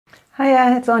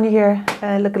Hiya, it's Aine here.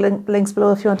 Look at links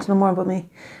below if you want to know more about me.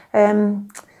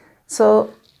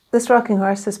 So this rocking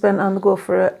horse has been on the go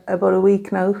for about a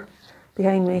week now,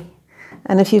 behind me.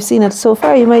 And if you've seen it so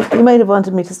far, you might have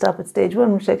wanted me to stop at stage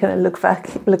one, which I kind of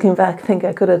looking back, think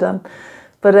I could have done.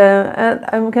 But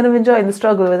I'm kind of enjoying the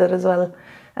struggle with it as well.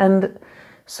 And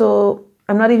so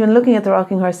I'm not even looking at the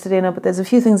rocking horse today now, but there's a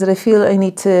few things that I feel I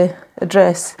need to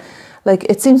address. Like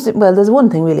it seems to, well, there's one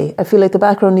thing really. I feel like the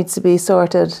background needs to be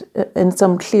sorted in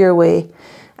some clear way.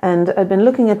 And I've been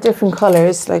looking at different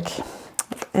colours, like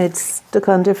it's stuck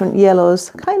on different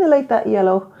yellows, kind of like that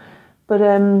yellow. But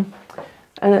and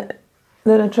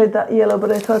then I tried that yellow,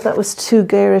 but I thought that was too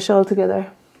garish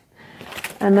altogether.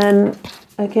 And then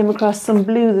I came across some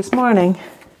blue this morning.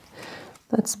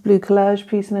 That's a blue collage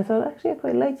piece, and I thought actually I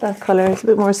quite like that colour. It's a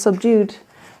bit more subdued.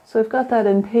 So I've got that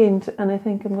in paint, and I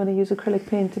think I'm going to use acrylic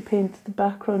paint to paint the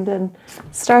background in,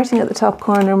 starting at the top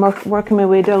corner and working my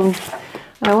way down.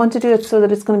 And I want to do it so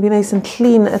that it's going to be nice and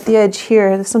clean at the edge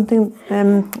here. There's something,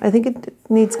 I think it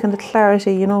needs kind of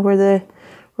clarity, you know, where the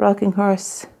rocking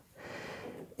horse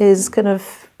is kind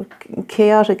of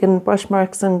chaotic in brush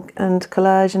marks and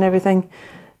collage and everything.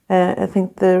 I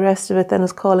think the rest of it then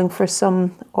is calling for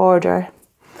some order.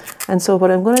 And so what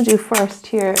I'm going to do first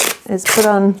here is put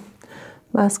on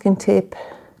masking tape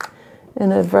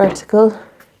in a vertical.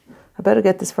 I better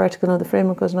get this vertical now, the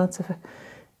framework goes nuts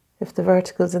if the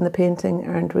verticals in the painting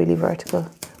aren't really vertical.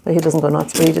 Well, he doesn't go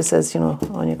nuts, but he just says, you know,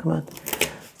 Anya, come on.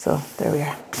 So there we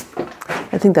are.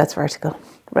 I think that's vertical.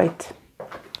 Right.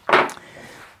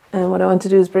 And what I want to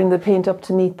do is bring the paint up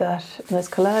to meet that. And there's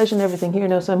collage and everything here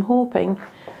now, so I'm hoping,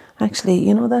 actually,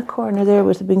 you know that corner there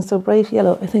with it being so bright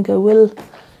yellow, I think I will,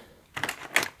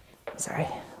 sorry,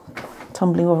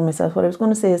 tumbling over myself. What I was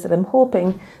going to say is that I'm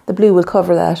hoping the blue will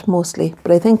cover that mostly,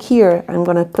 but I think here I'm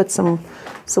going to put some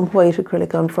white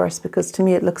acrylic on first, because to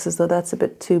me it looks as though that's a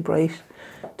bit too bright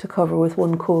to cover with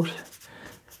one coat.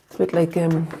 It's a bit like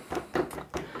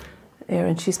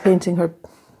Erin's painting her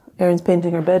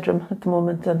bedroom at the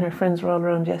moment, and her friends were all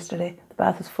around yesterday. The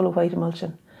bath is full of white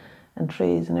emulsion and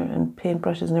trays and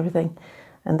paintbrushes and everything,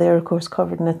 and they're of course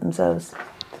covered in it themselves.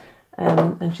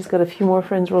 And she's got a few more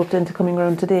friends roped into coming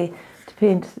around today to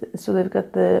paint. So they've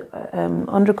got the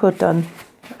undercoat done,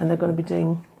 and they're going to be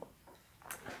doing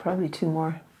probably 2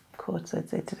 more coats, I'd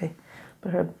say, today.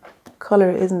 But her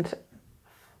colour isn't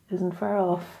far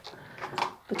off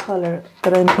the colour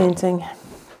that I'm painting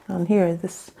on here.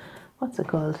 This, what's it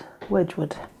called?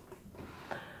 Wedgwood.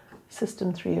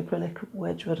 System 3 acrylic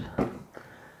Wedgwood.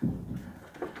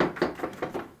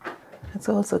 It's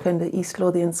also kind of East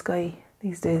Lothian sky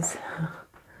these days.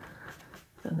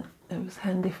 And it was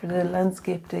handy for the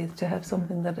landscape days to have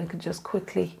something that I could just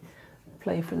quickly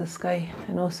apply for the sky.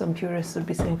 I know some purists would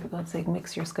be saying, for God's sake,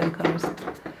 mix your sky colours.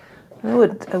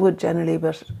 And I would generally,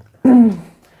 but in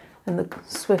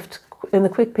the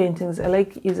quick paintings, I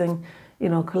like using, you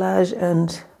know, collage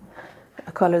and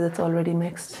a colour that's already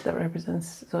mixed that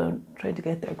represents. So try to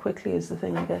get there quickly is the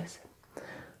thing, I guess.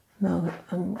 Now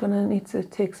I'm gonna need to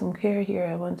take some care here.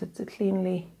 I wanted to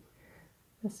cleanly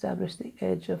establish the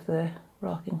edge of the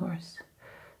rocking horse.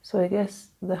 So I guess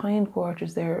the hind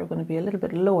quarters there are going to be a little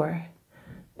bit lower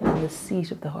than the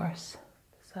seat of the horse,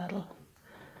 the saddle.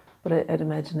 But I'd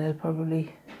imagine I'll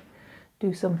probably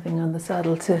do something on the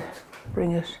saddle to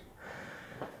bring it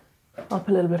up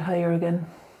a little bit higher again.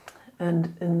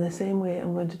 And in the same way,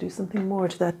 I'm going to do something more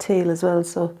to that tail as well.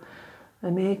 So I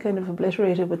may kind of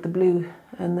obliterate it with the blue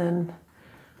and then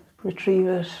retrieve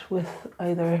it with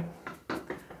either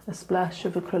a splash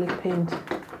of acrylic paint,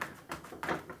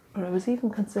 or I was even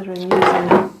considering using,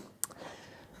 I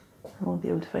won't be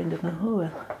able to find it now, oh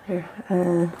well, here,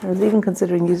 I was even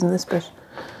considering using this bit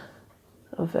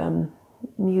of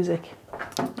music.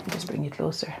 I'll just bring you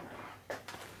closer.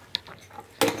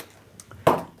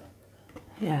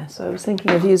 Yeah, so I was thinking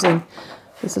of using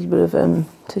this little bit of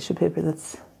tissue paper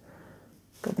that's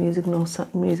got music notes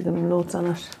on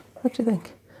it. What do you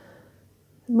think?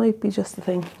 It might be just the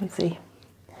thing, we'll see.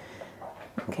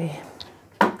 Okay,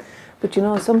 but you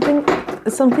know, something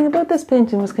about this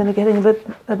painting was kind of getting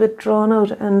a bit drawn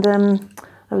out, and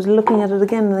I was looking at it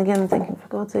again and again, thinking, for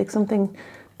God's sake, something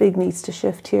big needs to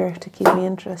shift here to keep me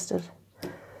interested.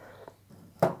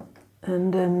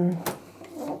 And there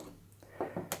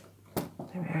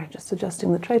we are, just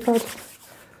adjusting the tripod,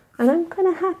 and I'm kind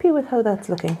of happy with how that's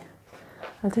looking.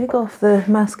 I'll take off the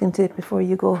masking tape before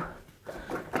you go.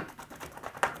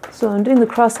 So I'm doing the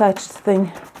crosshatched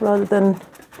thing rather than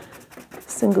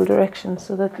single direction,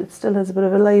 so that it still has a bit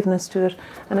of aliveness to it.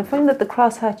 And I find that the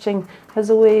cross hatching has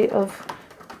a way of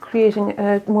creating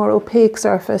a more opaque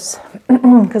surface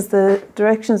because the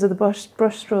directions of the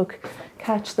brush stroke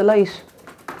catch the light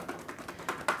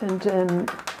and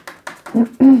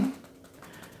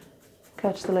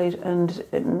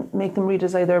make them read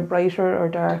as either brighter or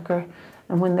darker.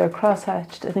 And when they're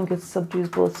cross-hatched, I think it subdues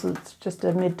both, so it's just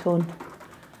a mid-tone.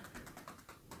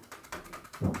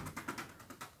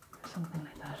 Something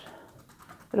like that.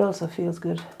 It also feels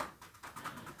good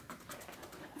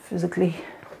physically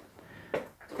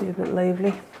to be a bit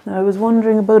lively. Now I was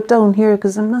wondering about down here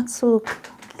because I'm not so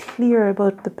clear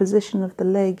about the position of the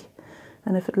leg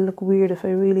and if it'll look weird if I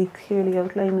really clearly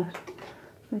outline it.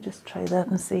 Let me just try that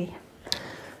and see.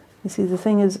 You see, the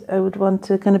thing is, I would want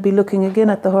to kind of be looking again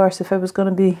at the horse if I was going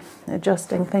to be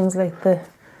adjusting things like the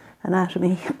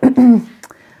anatomy.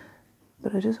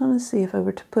 But I just want to see if I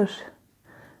were to put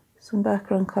some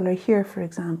background colour here, for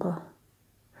example.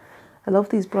 I love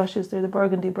these brushes. They're the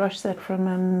burgundy brush set from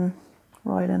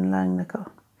Roslin Langnickel.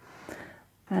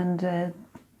 And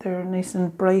they're nice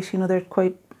and bright, you know, they're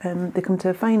quite, they come to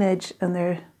a fine edge and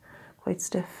they're quite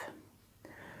stiff.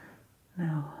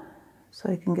 Now, so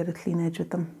I can get a clean edge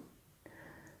with them.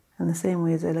 And the same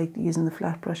way as I like using the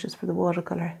flat brushes for the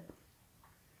watercolour.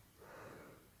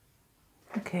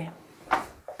 Okay.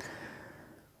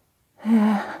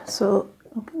 Yeah, so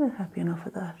I'm kind of happy enough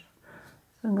with that.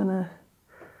 So I'm going to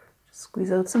just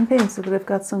squeeze out some paint so that I've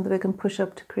got some that I can push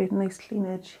up to create a nice clean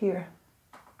edge here.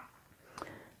 I'm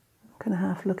kind of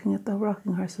half looking at the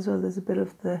rocking horse as well. There's a bit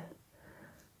of the,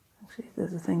 actually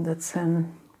there's a thing that's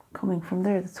coming from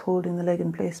there that's holding the leg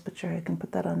in place, but sure, I can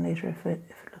put that on later if it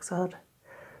looks odd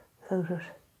without it.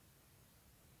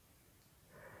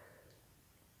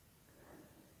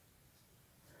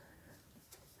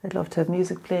 I'd love to have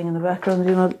music playing in the background.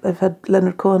 You know, I've had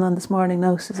Leonard Cohen on this morning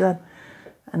now, Suzanne,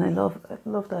 and I love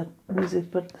that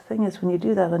music. But the thing is, when you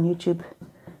do that on YouTube,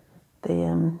 they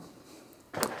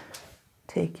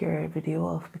take your video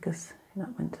off because you're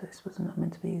not meant to. I suppose I'm not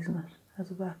meant to be using it as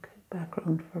a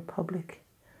background for public.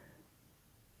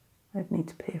 I'd need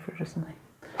to pay for it or something.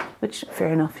 Which,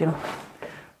 fair enough, you know.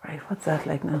 Right, what's that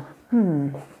like now?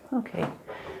 Okay.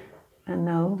 And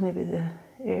now maybe the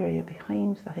area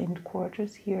behind the hind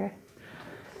quarters here.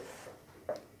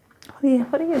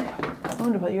 What are you? I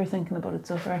wonder what you're thinking about it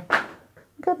so far.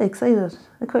 I'm kind of excited.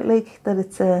 I quite like that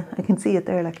it's, I can see it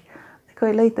there, like, I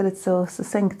quite like that it's so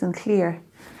succinct and clear.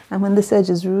 And when this edge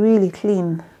is really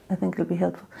clean, I think it'll be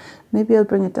helpful. Maybe I'll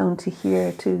bring it down to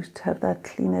here too, to have that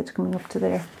clean edge coming up to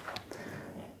there.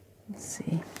 Let's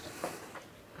see.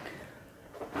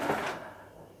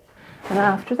 And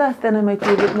after that, then I might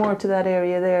do a bit more to that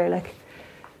area there, like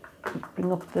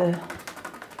bring up the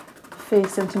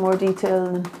face into more detail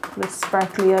and put a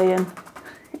sparkly eye in.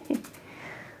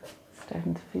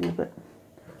 Starting to feel a bit,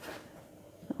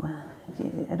 well,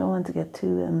 I don't want to get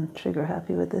too trigger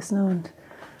happy with this now and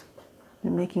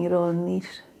making it all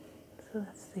neat. So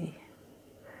let's see.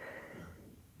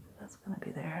 That's going to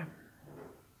be there.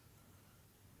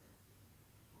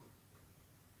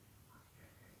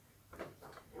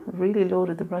 I've really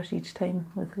loaded the brush each time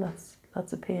with lots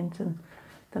of paint, and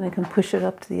then I can push it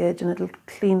up to the edge and it'll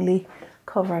cleanly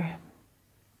cover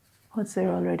what's there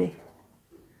already.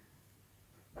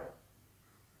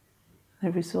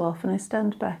 Every so often I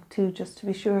stand back too, just to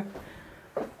be sure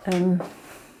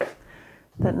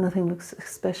that nothing looks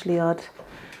especially odd.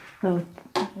 Now,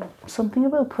 something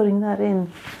about putting that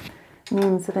in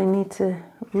means that I need to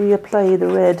reapply the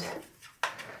red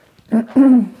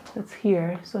that's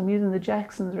here. So I'm using the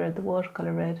Jackson's red, the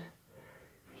watercolour red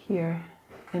here,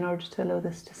 in order to allow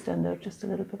this to stand out just a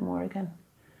little bit more again,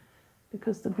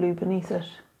 because the blue beneath it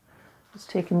was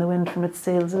taking the wind from its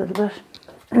sails a little bit.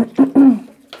 And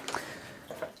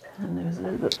I was a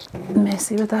little bit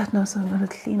messy with that now, so I'm going to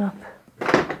clean up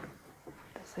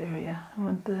this area. I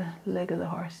want the leg of the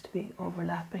horse to be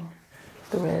overlapping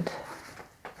the red,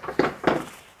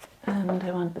 and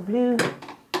I want the blue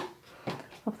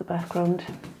of the background